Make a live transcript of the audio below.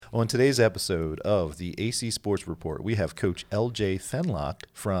On today's episode of the AC Sports Report, we have Coach L.J. Fenlock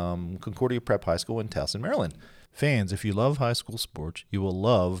from Concordia Prep High School in Towson, Maryland. Fans, if you love high school sports, you will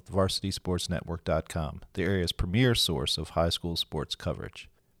love VarsitySportsNetwork.com, the area's premier source of high school sports coverage.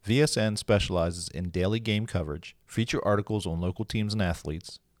 VSN specializes in daily game coverage, feature articles on local teams and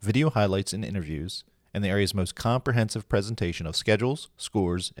athletes, video highlights and interviews, and the area's most comprehensive presentation of schedules,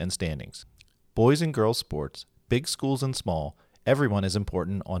 scores, and standings. Boys and girls sports, big schools and small, everyone is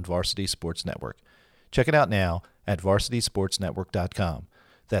important on Varsity Sports Network. Check it out now at VarsitySportsNetwork.com.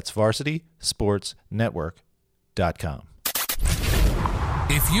 That's VarsitySportsNetwork.com.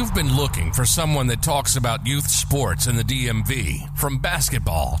 If you've been looking for someone that talks about youth sports in the DMV, from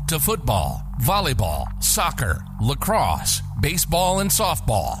basketball to football, volleyball, soccer, lacrosse, baseball, and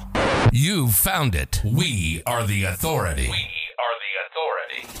softball, you've found it. We are the authority.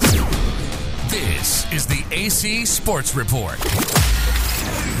 This is the AC Sports Report.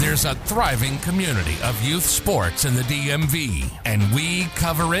 There's a thriving community of youth sports in the DMV, and we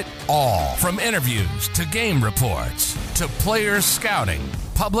cover it all, from interviews to game reports to players scouting,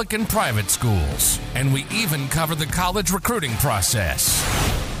 public and private schools, and we even cover the college recruiting process.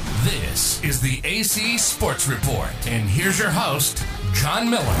 This is the AC Sports Report, and here's your host, John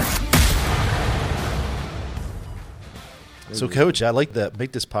Miller. So, Coach, I'd like to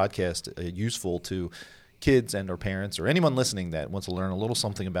make this podcast useful to kids and or parents or anyone listening that wants to learn a little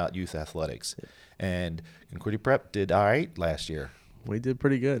something about youth athletics. And Concordia Prep did all right last year. We did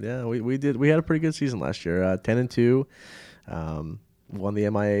pretty good, yeah. We did. We had a pretty good season last year. 10-2, won the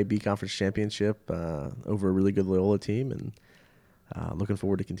MIA B Conference Championship over a really good Loyola team, and looking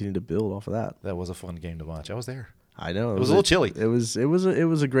forward to continue to build off of that. That was a fun game to watch. I was there. I know it was a little chilly. It was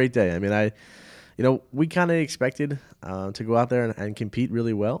a great day. I mean, we kind of expected to go out there and compete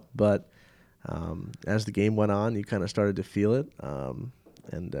really well, but as the game went on, you kind of started to feel it, and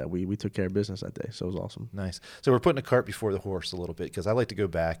we took care of business that day, so it was awesome. Nice. So we're putting a cart before the horse a little bit, because I like to go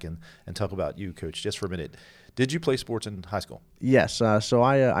back and talk about you, Coach, just for a minute. Did you play sports in high school? Yes. So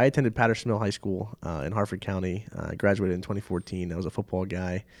I attended Patterson Mill High School in Harford County. I graduated in 2014. I was a football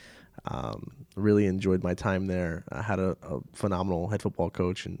guy. Really enjoyed my time there. I had a phenomenal head football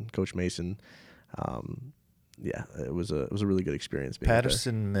coach, and Coach Mason. It was a really good experience.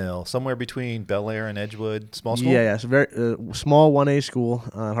 Patterson Mill, somewhere between Bel Air and Edgewood, small school. Yeah, it's a very small 1A school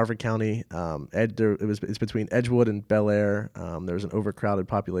in Harford County. It's between Edgewood and Bel Air. There was an overcrowded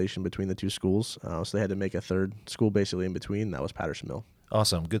population between the two schools, so they had to make a third school basically in between. That was Patterson Mill.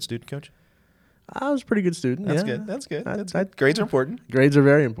 Awesome, good student, Coach. I was a pretty good student. That's yeah. good. That's good. Grades are important. Grades are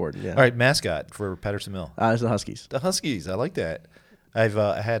very important. Yeah. All right, mascot for Patterson Mill. It's the Huskies. The Huskies. I like that. I've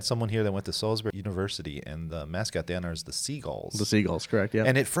had someone here that went to Salisbury University, and the mascot down there is the Seagulls. The Seagulls, correct, yeah.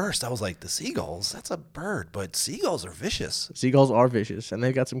 And at first, I was like, the Seagulls? That's a bird, but Seagulls are vicious. Seagulls are vicious, and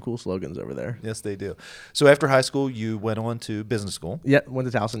they've got some cool slogans over there. Yes, they do. So after high school, you went on to business school. Yeah, went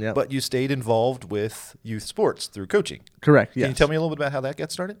to Towson, yeah. But you stayed involved with youth sports through coaching. Correct, yes. Can you tell me a little bit about how that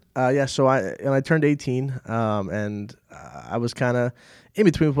got started? So I turned 18, and I was kind of in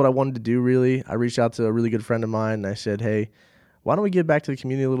between what I wanted to do, really. I reached out to a really good friend of mine, and I said, hey, why don't we get back to the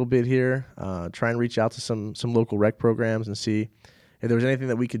community a little bit here, try and reach out to some local rec programs and see if there was anything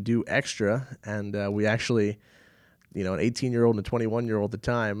that we could do extra. And we actually, an 18-year-old and a 21-year-old at the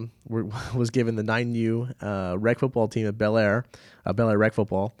time was given the 9U rec football team at Bel Air Rec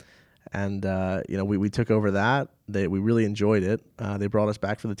Football. And, we took over that. We really enjoyed it. They brought us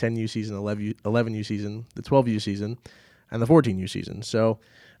back for the 10U season, 11U season, the 12U season, and the 14U season. So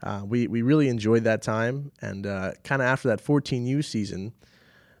we really enjoyed that time, and kind of after that 14U season,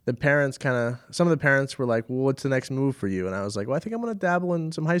 some of the parents were like, well, what's the next move for you? And I was like, well, I think I'm going to dabble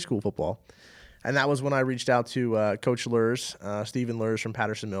in some high school football. And that was when I reached out to Coach Lurs, Stephen Lurs from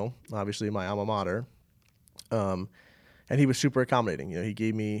Patterson Mill, obviously my alma mater, and he was super accommodating. He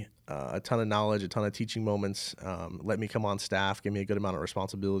gave me a ton of knowledge, a ton of teaching moments, let me come on staff, gave me a good amount of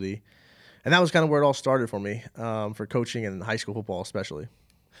responsibility. And that was kind of where it all started for me, for coaching and high school football especially.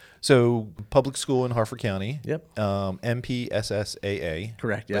 So public school in Harford County. Yep. MPSSAA.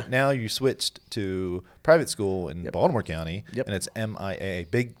 Correct, yeah. But now you switched to private school in Baltimore County. Yep. And it's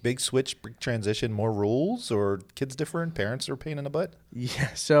MIAA. Big switch, big transition, more rules, or kids different, parents are a pain in the butt?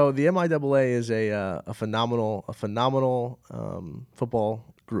 Yeah, so the MIAA is a phenomenal football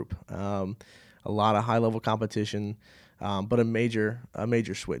group. A lot of high-level competition, but a major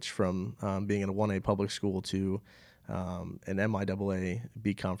switch from being in a 1A public school to an MIAA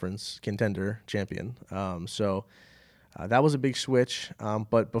B Conference contender champion. So that was a big switch.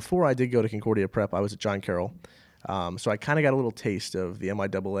 But before I did go to Concordia Prep, I was at John Carroll. So I kind of got a little taste of the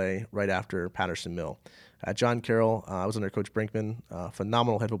MIAA right after Patterson Mill. At John Carroll, I was under Coach Brinkman,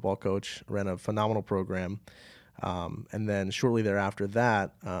 phenomenal head football coach, ran a phenomenal program. And then shortly thereafter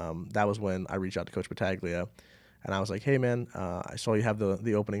that was when I reached out to Coach Battaglia. And I was like, hey, man, I saw you have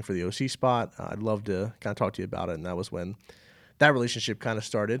the opening for the OC spot. I'd love to kind of talk to you about it. And that was when that relationship kind of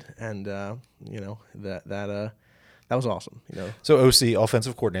started. And, that was awesome. So OC,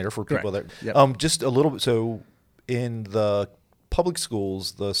 offensive coordinator for people Correct. that Yep. just a little bit. So in the public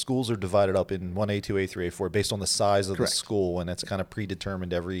schools, the schools are divided up in 1A, 2A, 3A, 4 based on the size of Correct. the school, and it's kind of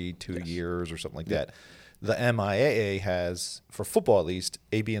predetermined every 2 Yes. years or something like that. The MIAA has, for football at least,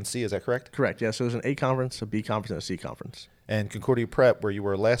 A, B, and C. Is that correct? Correct. Yeah. So there's an A conference, a B conference, and a C conference. And Concordia Prep, where you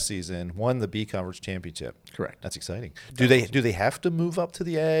were last season, won the B Conference championship. Correct. That's exciting. Do they have to move up to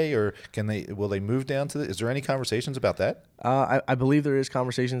the A, or will they move down to the? Is there any conversations about that? I believe there is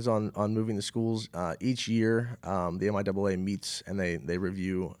conversations on moving the schools. Each year, the MIAA meets and they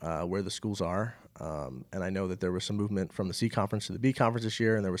review where the schools are. And I know that there was some movement from the C conference to the B conference this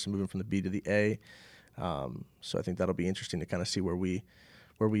year, and there was some movement from the B to the A. So I think that'll be interesting to kind of see where we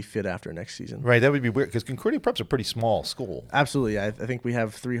fit after next season. Right, that would be weird because Concordia Prep's a pretty small school. Absolutely. I think we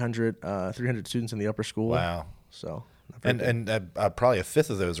have 300 students in the upper school. Wow. So. And probably a fifth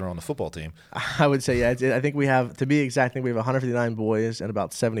of those are on the football team. I would say, yeah. I think we have, to be exact, I think we have 159 boys and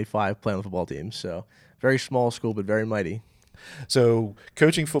about 75 play on the football team. So very small school, but very mighty. So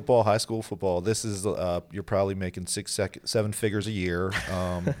coaching football, high school football, this is you're probably making 7 figures a year.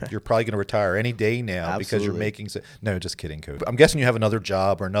 You're probably going to retire any day now because you're making. No, just kidding, Coach. I'm guessing you have another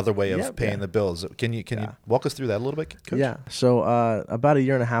job or another way of paying the bills. Can you walk us through that a little bit, Coach? Yeah. So about a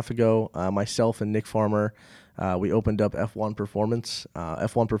year and a half ago, myself and Nick Farmer, we opened up F1 Performance.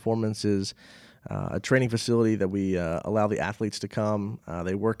 F1 Performance is a training facility that we allow the athletes to come.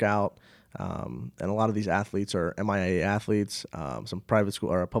 They work out. And a lot of these athletes are MIAA athletes, some private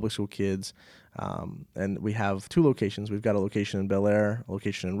school or public school kids. And we have 2 locations. We've got a location in Bel Air, a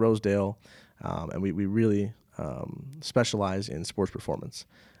location in Rosedale, and we really specialize in sports performance.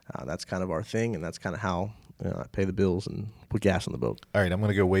 That's kind of our thing, and that's kind of how I pay the bills and put gas on the boat. All right, I'm going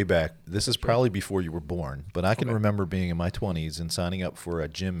to go way back. This is probably before you were born, but I can remember being in my 20s and signing up for a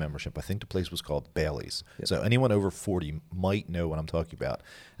gym membership. I think the place was called Bailey's. Yep. So anyone over 40 might know what I'm talking about.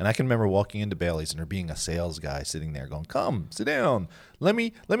 And I can remember walking into Bailey's and there being a sales guy sitting there going, "Come, sit down. Let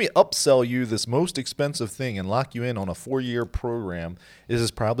me upsell you this most expensive thing and lock you in on a 4-year program." This is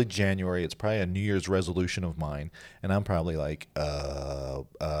probably January. It's probably a New Year's resolution of mine. And I'm probably like, and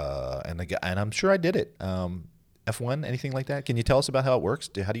I'm sure I did it. F1, anything like that? Can you tell us about how it works?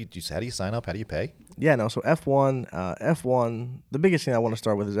 How do you sign up? How do you pay? Yeah, no. So F1. The biggest thing I want to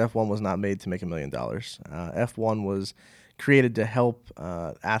start with is F1 was not made to make $1 million. F1 was created to help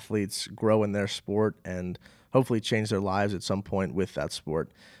athletes grow in their sport and hopefully change their lives at some point with that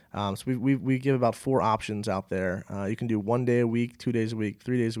sport. So we give about 4 options out there. You can do 1 day a week, 2 days a week,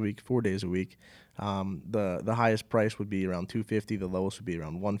 3 days a week, 4 days a week. The highest price would be around $250. The lowest would be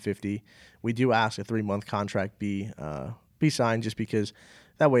around $150. We do ask a 3-month contract be signed just because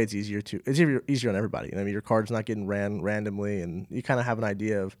that way it's easier on everybody. I mean, your card's not getting ran randomly, and you kind of have an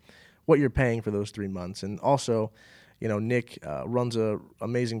idea of what you're paying for those 3 months. And also, Nick runs a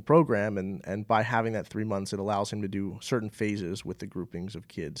amazing program, and by having that 3 months, it allows him to do certain phases with the groupings of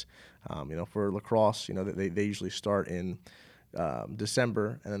kids. For lacrosse, they usually start in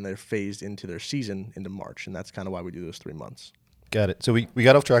December, and then they're phased into their season into March, and that's kind of why we do those 3 months. Got it. So we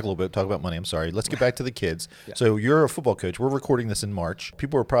got off track a little bit, talk about money. I'm sorry. Let's get back to the kids. Yeah. So you're a football coach. We're recording this in March.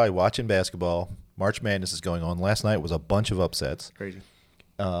 People are probably watching basketball. March Madness is going on. Last night was a bunch of upsets. Crazy.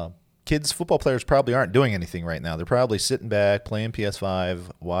 Kids, football players probably aren't doing anything right now. They're probably sitting back, playing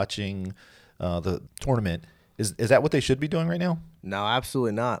PS5, watching the tournament. Is that what they should be doing right now? No,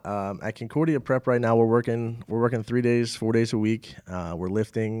 absolutely not. At Concordia Prep right now, we're working 3 days, 4 days a week. We're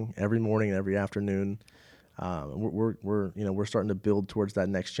lifting every morning and every afternoon. We're starting to build towards that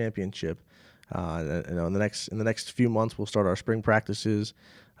next championship. In the next few months, we'll start our spring practices,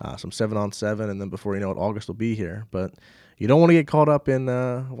 some 7-on-7, and then before you know it, August will be here. But you don't want to get caught up in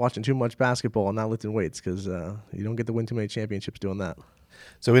watching too much basketball and not lifting weights because you don't get to win too many championships doing that.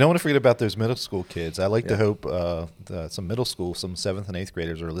 So we don't want to forget about those middle school kids. I like to hope some middle school, some 7th and 8th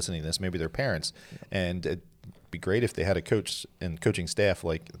graders are listening to this, maybe their parents, and it'd be great if they had a coach and coaching staff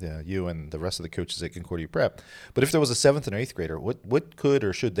like you and the rest of the coaches at Concordia Prep. But if there was a 7th and 8th grader, what could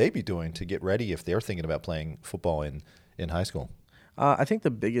or should they be doing to get ready if they're thinking about playing football in high school? I think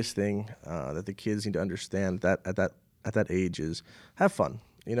the biggest thing that the kids need to understand at that age is have fun.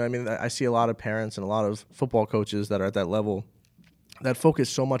 I see a lot of parents and a lot of football coaches that are at that level that focus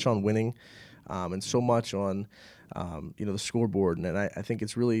so much on winning and so much on the scoreboard. And I think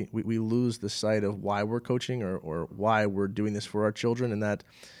it's really, we lose the sight of why we're coaching or why we're doing this for our children, and that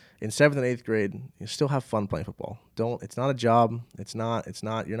in 7th and 8th grade, you still have fun playing football. It's not a job. It's not,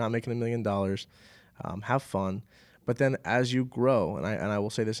 you're not making $1 million. Have fun. But then as you grow, and I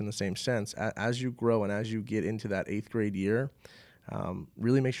will say this in the same sense, as you grow and as you get into that 8th grade year,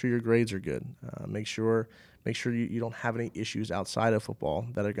 really make sure your grades are good. Make sure you don't have any issues outside of football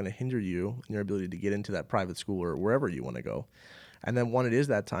that are going to hinder you in your ability to get into that private school or wherever you want to go. And then when it is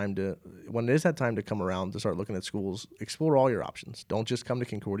that time to come around to start looking at schools, explore all your options. Don't just come to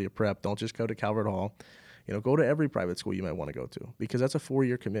Concordia Prep. Don't just go to Calvert Hall. Go to every private school you might want to go to, because that's a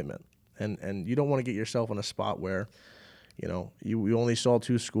 4-year commitment. And you don't want to get yourself in a spot where, you only saw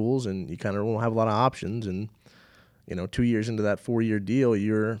 2 schools and you kind of won't have a lot of options. And, 2 years into that 4-year deal,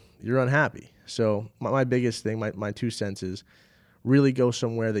 you're unhappy. So my biggest thing, my 2 cents is really go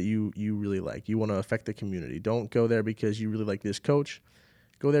somewhere that you really like. You want to affect the community. Don't go there because you really like this coach.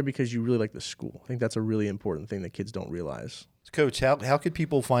 Go there because you really like the school. I think that's a really important thing that kids don't realize. Coach, how could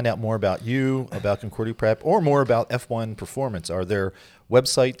people find out more about you, about Concordia Prep, or more about F1 Performance? Are there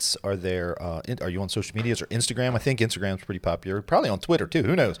websites? Are you on social medias or Instagram? I think Instagram's pretty popular. Probably on Twitter too.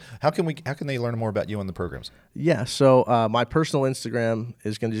 Who knows? How can they learn more about you and the programs? Yeah. So my personal Instagram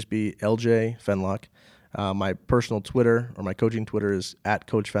is going to just be LJ Fenlock. My personal Twitter, or my coaching Twitter, is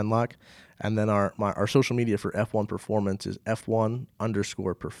 @CoachFenlock. And then our social media for F1 Performance is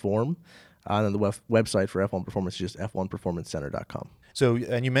F1_perform. And then the website for F1 Performance is just f1performancecenter.com. So,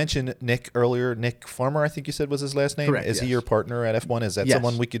 and you mentioned Nick earlier. Nick Farmer, I think you said was his last name. Correct, Is he your partner at F1? Is that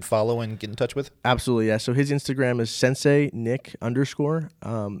someone we could follow and get in touch with? Absolutely, yeah. So his Instagram is sensei_Nick_.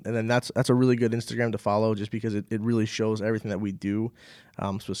 And then that's a really good Instagram to follow, just because it really shows everything that we do,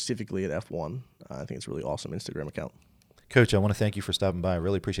 specifically at F1. I think it's a really awesome Instagram account. Coach, I want to thank you for stopping by. I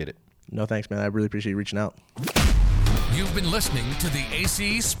really appreciate it. No, thanks, man. I really appreciate you reaching out. You've been listening to the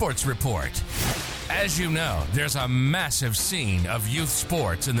AC Sports Report. As you know, there's a massive scene of youth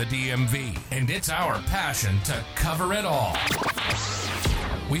sports in the DMV, and it's our passion to cover it all.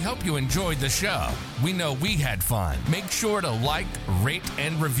 We hope you enjoyed the show. We know we had fun. Make sure to like, rate,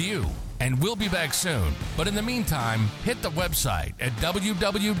 and review. And we'll be back soon. But in the meantime, hit the website at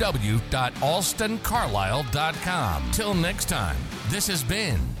www.alstoncarlisle.com. Till next time, this has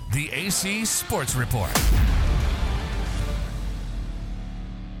been the AC Sports Report.